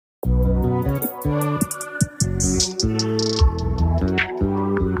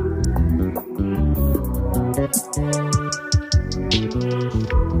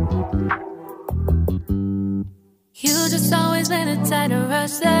time to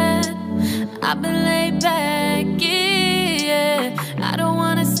rush that. I've been laid back, yeah. I don't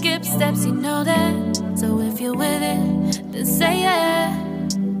wanna skip steps, you know that. So if you're with it, then say yeah.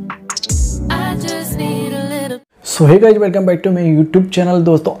 I just need a little. So hey guys, welcome back to my YouTube channel.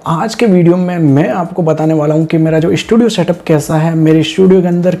 दोस्तों, आज के video में मैं आपको बताने वाला हूं कि मेरा जो स्टूडियो सेटअप कैसा है, मेरे स्टूडियो के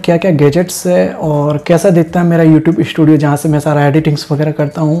अंदर क्या क्या गैजेट्स है और कैसा दिखता है मेरा यूट्यूब स्टूडियो जहां से मैं सारा एडिटिंग्स वगैरह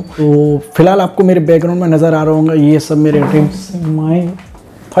करता हूं। तो फिलहाल आपको मेरे बैकग्राउंड में नज़र आ रहा होगा, ये सब मेरे एडिटिंग्स। माई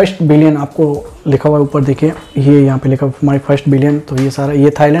फर्स्ट बिलियन आपको लिखा हुआ है ऊपर, देखिए ये यहाँ पे लिखा माई फर्स्ट बिलियन। तो ये सारा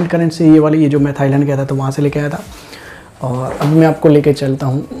ये थाईलैंड करेंसी, ये वाली, ये जो मैं थाईलैंड गया था तो वहाँ से लेके आया था। और अब मैं आपको लेके चलता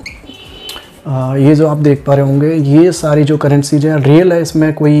हूँ। ये जो आप देख पा रहे होंगे, ये सारी जो करेंसीज है रियल है,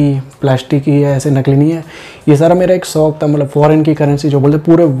 इसमें कोई प्लास्टिक की है, ऐसे नकली नहीं है। ये सारा मेरा एक शौक था, मतलब फॉरेन की करेंसी जो बोलते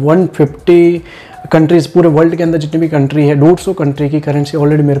पूरे 150 कंट्रीज़, पूरे वर्ल्ड के अंदर जितनी भी कंट्री है 150 कंट्री की करेंसी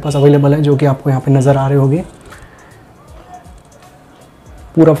ऑलरेडी मेरे पास अवेलेबल है, जो कि आपको यहाँ पे नज़र आ रही होगी।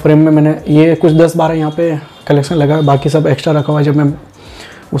 पूरा फ्रेम में मैंने ये कुछ 10-12 यहाँ पे कलेक्शन लगा है, बाकी सब एक्स्ट्रा रखा हुआ है, जब मैं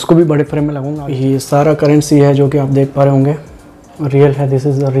उसको भी बड़े फ्रेम में लगाऊंगा। ये सारा करेंसी है जो कि आप देख पा रहे होंगे, रियल है, दिस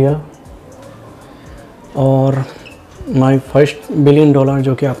इज़ द रियल। और माई फर्स्ट बिलियन डॉलर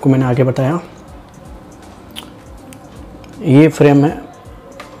जो कि आपको मैंने आगे बताया, ये फ्रेम है।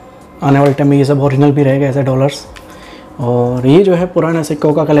 आने वाले टाइम में ये सब ओरिजिनल भी रहेगा, ऐसे डॉलर्स। और ये जो है पुराना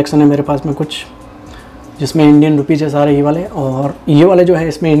सिक्कों का कलेक्शन है मेरे पास में कुछ, जिसमें इंडियन रुपीज़ है सारे ये वाले। और ये वाले जो है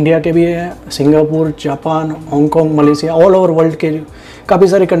इसमें इंडिया के भी है, Singapore, Japan, Hong Kong, Malaysia, all over world के काफ़ी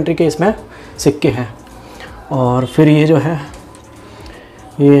सारे कंट्री के इसमें सिक्के हैं। और फिर ये जो है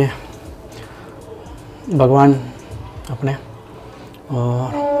ये भगवान अपने,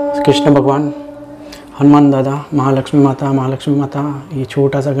 और कृष्ण भगवान, हनुमान दादा, महालक्ष्मी माता, ये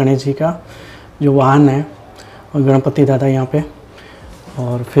छोटा सा गणेश जी का जो वाहन है, और गणपति दादा यहाँ पे।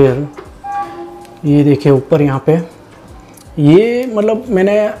 और फिर ये देखिए ऊपर यहाँ पे, ये मतलब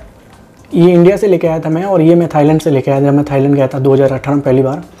मैंने ये इंडिया से लेके आया था मैं, और ये मैं थाईलैंड से लेके आया था। मैं थाईलैंड गया था 2018 में पहली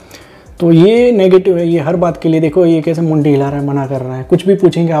बार। तो ये नेगेटिव है, ये हर बात के लिए। देखो ये कैसे मुंडी हिला रहा है, मना कर रहा है। कुछ भी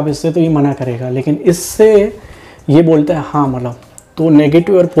पूछेंगे आप इससे तो ये मना करेगा, लेकिन इससे ये बोलता है हाँ, मतलब। तो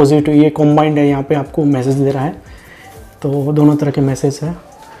नेगेटिव और पॉजिटिव ये कॉम्बाइंड है, यहाँ पे आपको मैसेज दे रहा है। तो दोनों तरह के मैसेज है।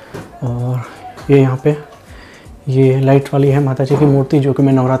 और ये यहाँ पे ये लाइट वाली है माता जी की मूर्ति, जो कि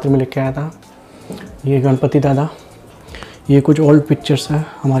मैं नवरात्रि में लेके आया था। ये गणपति दादा, ये कुछ ओल्ड पिक्चर्स हैं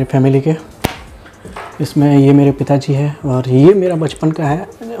हमारी फैमिली के। इसमें ये मेरे पिताजी है, और ये मेरा बचपन का है।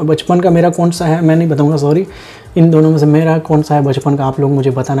 बचपन का मेरा कौन सा है मैं नहीं बताऊंगा, सॉरी। इन दोनों में से मेरा कौन सा है बचपन का, आप लोग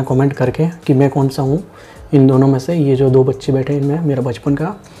मुझे बताना कमेंट करके कि मैं कौन सा हूँ इन दोनों में से। ये जो दो बच्चे बैठे इनमें मेरा बचपन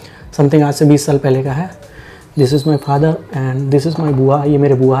का समथिंग आज से 20 साल पहले का है। This is my father and this is my बुआ, ये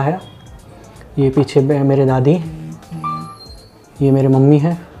मेरे बुआ है। ये पीछे मेरे दादी, ये मेरे मम्मी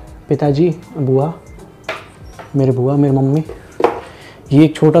है, पिताजी, बुआ, मेरे बुआ, मेरी मम्मी। ये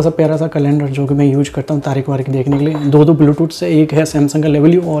एक छोटा सा प्यारा सा कैलेंडर जो कि मैं यूज करता हूँ तारीख वारीख देखने के लिए। दो ब्लूटूथ से, एक है सैमसंग का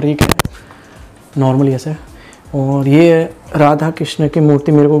लेवल यू और एक है नॉर्मली ऐसे। और ये राधा कृष्ण की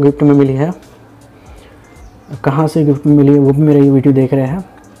मूर्ति मेरे को गिफ्ट में मिली है। कहाँ से गिफ्ट में मिली है वो भी मेरा ये वीडियो देख रहे हैं,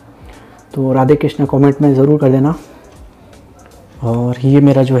 तो राधे कृष्ण कमेंट में ज़रूर कर देना। और ये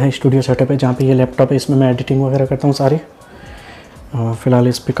मेरा जो है स्टूडियो सेटअप है, जहाँ पे ये लैपटॉप है, इसमें मैं एडिटिंग वगैरह करता हूँ सारी। फ़िलहाल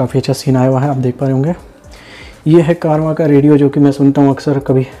इस पर काफ़ी अच्छा सीन आया हुआ है, आप देख पा रहे होंगे। ये है कारवा का रेडियो, जो कि मैं सुनता हूँ अक्सर,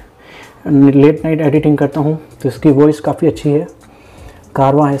 कभी लेट नाइट एडिटिंग करता हूँ तो इसकी वॉइस काफ़ी अच्छी है।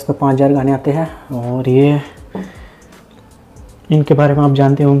 कारवा है, इसमें 5000 गाने आते हैं। और ये इनके बारे में आप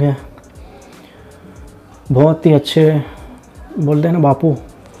जानते होंगे, बहुत ही अच्छे बोलते हैं ना बापू,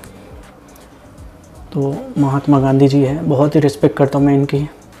 तो महात्मा गांधी जी है, बहुत ही रिस्पेक्ट करता हूँ मैं इनकी।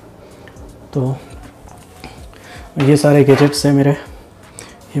 तो ये सारे गैजेट्स हैं मेरे।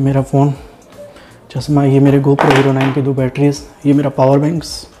 ये मेरा फ़ोन, चश्मा, ये मेरे GoPro Hero 9 की 2 बैटरीज़, ये मेरा पावर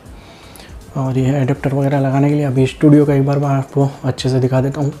बैंक्स, और ये एडेप्टर वगैरह लगाने के लिए। अभी स्टूडियो का एक बार आपको अच्छे से दिखा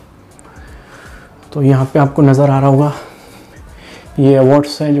देता हूँ। तो यहाँ पे आपको नज़र आ रहा होगा ये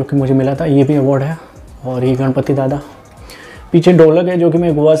अवार्ड्स हैं जो कि मुझे मिला था, ये भी अवार्ड है। और ये गणपति दादा, पीछे ढोलक है जो कि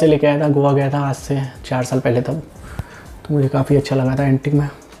मैं गोवा से लेके आया था। गोवा गया था आज से 4 साल पहले तब, तो मुझे काफ़ी अच्छा लगा था एंटिक में।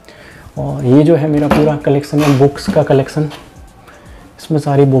 और ये जो है मेरा पूरा कलेक्शन है, बुक्स का कलेक्शन। इसमें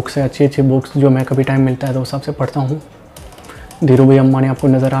सारी बुक्स है, अच्छी अच्छी बुक्स, जो मैं कभी टाइम मिलता है तो उस हिसाब से पढ़ता हूँ। धीरू भाई अम्बानी आपको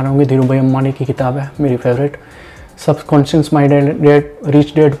नज़र आ रहे होंगे, धीरू भाई अम्बानी की किताब है मेरी favourite. Subconscious my dad,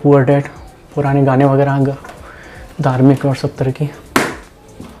 rich dad poor dad, पुराने गाने वगैरह, धार्मिक और सब तरह की।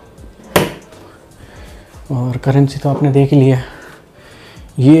 और करेंसी तो आपने देख ही लिया।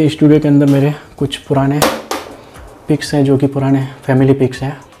 ये स्टूडियो के अंदर मेरे कुछ पुराने पिक्स हैं, जो कि पुराने फैमिली पिक्स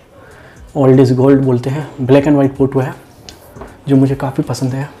हैं। ओल्ड इज़ गोल्ड बोलते हैं, ब्लैक एंड वाइट फ़ोटो है जो मुझे काफ़ी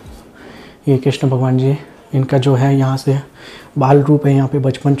पसंद है। ये कृष्ण भगवान जी, इनका जो है यहाँ से बाल रूप है, यहाँ पे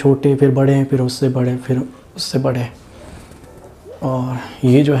बचपन छोटे, फिर बड़े, फिर उससे बड़े, फिर उससे बड़े। और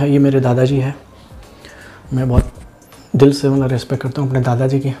ये जो है ये मेरे दादाजी है। मैं बहुत दिल से मतलब रिस्पेक्ट करता हूँ अपने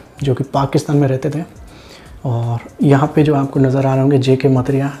दादाजी की, जो कि पाकिस्तान में रहते थे। और यहाँ पे जो आपको नज़र आ रहे होंगे JK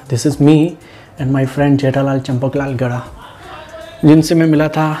मथरिया, this is me and my friend Jethalal Champaklal गड़ा, जिनसे मैं मिला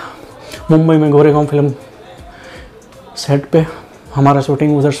था मुंबई में गोरेगांव फिल्म सेट पे। हमारा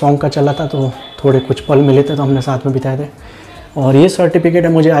शूटिंग उधर सॉन्ग का चला था, तो थोड़े कुछ पल मिले थे तो हमने साथ में बिताए थे। और ये सर्टिफिकेट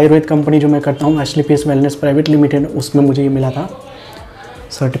है मुझे आयुर्वेद कंपनी जो मैं करता हूँ, Ashley piece wellness private limited, उसमें मुझे ये मिला था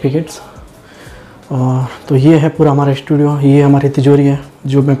सर्टिफिकेट्स। और तो ये है पूरा हमारा स्टूडियो, ये हमारी तिजोरी है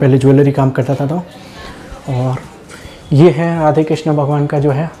जो मैं पहले ज्वेलरी काम करता था। तो और ये है राधे कृष्ण भगवान का,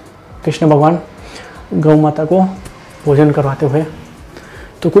 जो है कृष्ण भगवान गौ माता को भोजन करवाते हुए।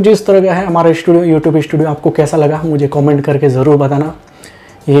 तो कुछ इस तरह का है हमारा स्टूडियो, यूट्यूब स्टूडियो। आपको कैसा लगा मुझे कमेंट करके ज़रूर बताना।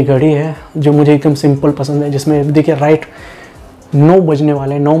 ये घड़ी है जो मुझे एकदम सिंपल पसंद है, जिसमें देखिए राइट 9 बजने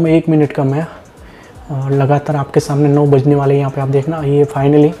वाले हैं, 9 में 1 मिनट कम है और लगातार आपके सामने 9 बजने वाले हैं। यहाँ पे आप देखना, ये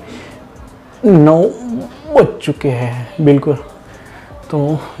फाइनली 9 बज चुके हैं बिल्कुल।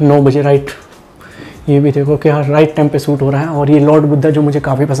 तो 9 बजे राइट, ये भी देखो क्या राइट टाइम पे शूट हो रहा है। और ये लॉर्ड बुद्धा जो मुझे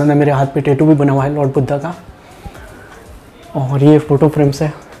काफ़ी पसंद है, मेरे हाथ पे टैटू भी बना हुआ है लॉर्ड बुद्धा का। और ये फ़ोटो फ्रेम्स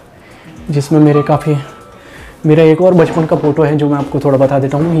है जिसमें मेरा एक और बचपन का फ़ोटो है जो मैं आपको थोड़ा बता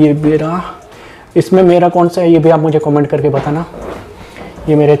देता हूँ। ये इसमें मेरा कौन सा है ये भी आप मुझे कमेंट करके बताना।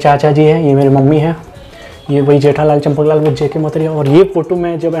 ये मेरे चाचा जी हैं, ये मेरी मम्मी है, ये वही जेठालाल चंपकलाल वो JK मथरिया। और ये फ़ोटो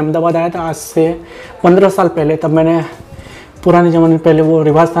मैं जब अहमदाबाद आया था आज से 15 साल पहले, तब मैंने पुराने ज़माने में पहले वो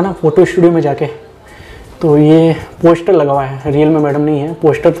रिवाज था ना फ़ोटो स्टूडियो में जाके, तो ये पोस्टर लगा हुआ है, रियल में मैडम नहीं है,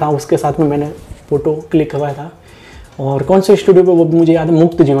 पोस्टर था, उसके साथ में मैंने फ़ोटो क्लिक करवाया था। और कौन से स्टूडियो पे वो मुझे याद है,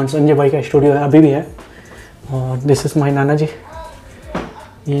 मुक्त जीवन संजय भाई का स्टूडियो है, अभी भी है। और दिस इज़ माय नाना जी,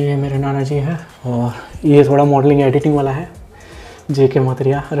 ये मेरे नाना जी है। और ये थोड़ा मॉडलिंग एडिटिंग वाला है, JK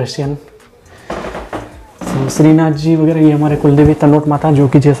मथरिया रशियन। श्रीनाथ जी वगैरह, ये हमारे कुलदेवी तनोट माता जो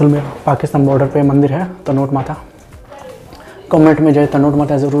कि जैसलमेर पाकिस्तान बॉर्डर पे मंदिर है तनोट माता। कमेंट में जय तनोट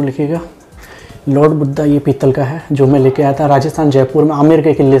माता ज़रूर लिखिएगा। लॉर्ड बुद्धा ये पीतल का है जो मैं लेके आया था राजस्थान जयपुर में आमेर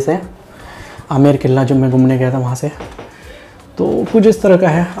के किले से, आमेर किला जब मैं घूमने गया था वहाँ से। तो कुछ इस तरह का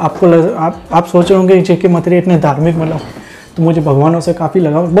है। आप सोच रहे होंगे JK मथरिया इतने धार्मिक, मतलब तो मुझे भगवानों से काफ़ी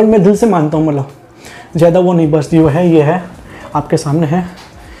लगाव, बट मैं दिल से मानता हूँ, मतलब ज़्यादा वो नहीं, बस जो है ये है आपके सामने है।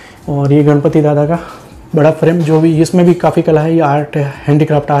 और ये गणपति दादा का बड़ा फ्रेम, जो भी इसमें भी काफ़ी कला है, ये आर्ट है,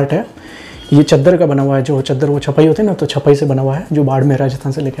 हैंडीक्राफ्ट आर्ट है। ये चद्दर का बना हुआ है, जो चद्दर वो छपाई होती है ना, तो छपाई से बना हुआ है, जो बाढ़ में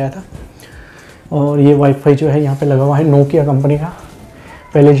राजस्थान से लेके आया था। और ये वाईफाई जो है यहाँ पे लगा हुआ है नोकिया कंपनी का,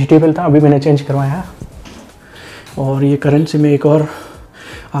 पहले GTPL था, अभी मैंने चेंज करवाया है। और ये करेंसी में एक और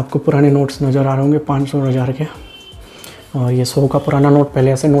आपको पुराने नोट्स नज़र आ रहे होंगे 500 1000 के। और ये 100 का पुराना नोट,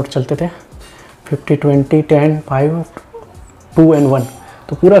 पहले ऐसे नोट चलते थे 50 20 10 5 2 and 1,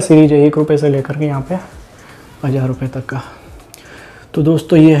 तो पूरा सीरीज है 1 रुपये से लेकर के यहाँ पे 1000 रुपये तक का। तो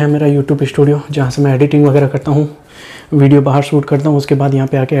दोस्तों ये है मेरा यूट्यूब स्टूडियो जहाँ से मैं एडिटिंग वगैरह करता हूँ, वीडियो बाहर शूट करता हूँ, उसके बाद यहाँ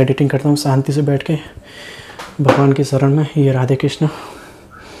पे आके एडिटिंग करता हूँ शांति से बैठ के भगवान की शरण में। ये राधे कृष्ण,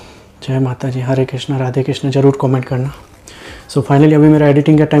 जय माता जी, हरे कृष्णा, राधे कृष्ण, ज़रूर कमेंट करना। सो फाइनली अभी मेरा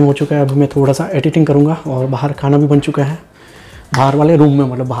एडिटिंग का टाइम हो चुका है, अभी मैं थोड़ा सा एडिटिंग करूँगा। और बाहर खाना भी बन चुका है, बाहर वाले रूम में,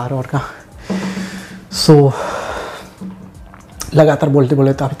 मतलब बाहर और का। सो लगातार बोलते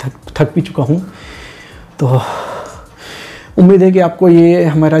बोलते अभी थक भी चुका हूँ। तो उम्मीद है कि आपको ये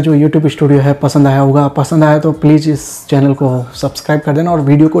हमारा जो यूट्यूब स्टूडियो है पसंद आया होगा। पसंद आया तो प्लीज़ इस चैनल को सब्सक्राइब कर देना और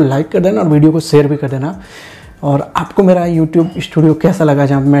वीडियो को लाइक कर देना और वीडियो को शेयर भी कर देना। और आपको मेरा यूट्यूब स्टूडियो कैसा लगा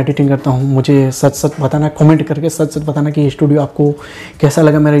जहाँ मैं एडिटिंग करता हूँ, मुझे सच सच बताना, कमेंट करके सच सच बताना कि ये स्टूडियो आपको कैसा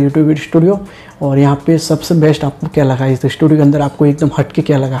लगा, मेरा यूट्यूब स्टूडियो। और यहाँ पे सबसे बेस्ट आपको क्या लगा, इस स्टूडियो के अंदर आपको एकदम हट के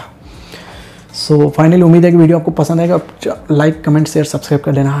क्या लगा। सो फाइनली उम्मीद है कि वीडियो आपको पसंद आएगा। लाइक कमेंट शेयर सब्सक्राइब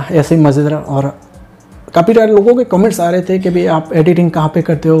कर देना, ऐसे ही मज़ेदार। और काफ़ी सारे लोगों के कमेंट्स आ रहे थे कि भाई आप एडिटिंग कहाँ पे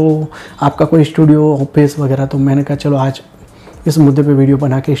करते हो, आपका कोई स्टूडियो ऑफिस वगैरह। तो मैंने कहा चलो आज इस मुद्दे पे वीडियो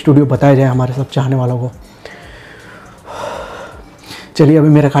बना के स्टूडियो बताया जाए हमारे सब चाहने वालों को। चलिए अभी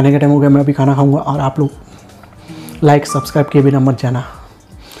मेरा खाने का टाइम हो गया, मैं अभी खाना खाऊंगा। और आप लोग लाइक सब्सक्राइब किए बिना मत जाना।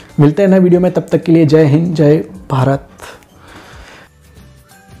 मिलते हैं नए वीडियो में, तब तक के लिए जय हिंद जय भारत।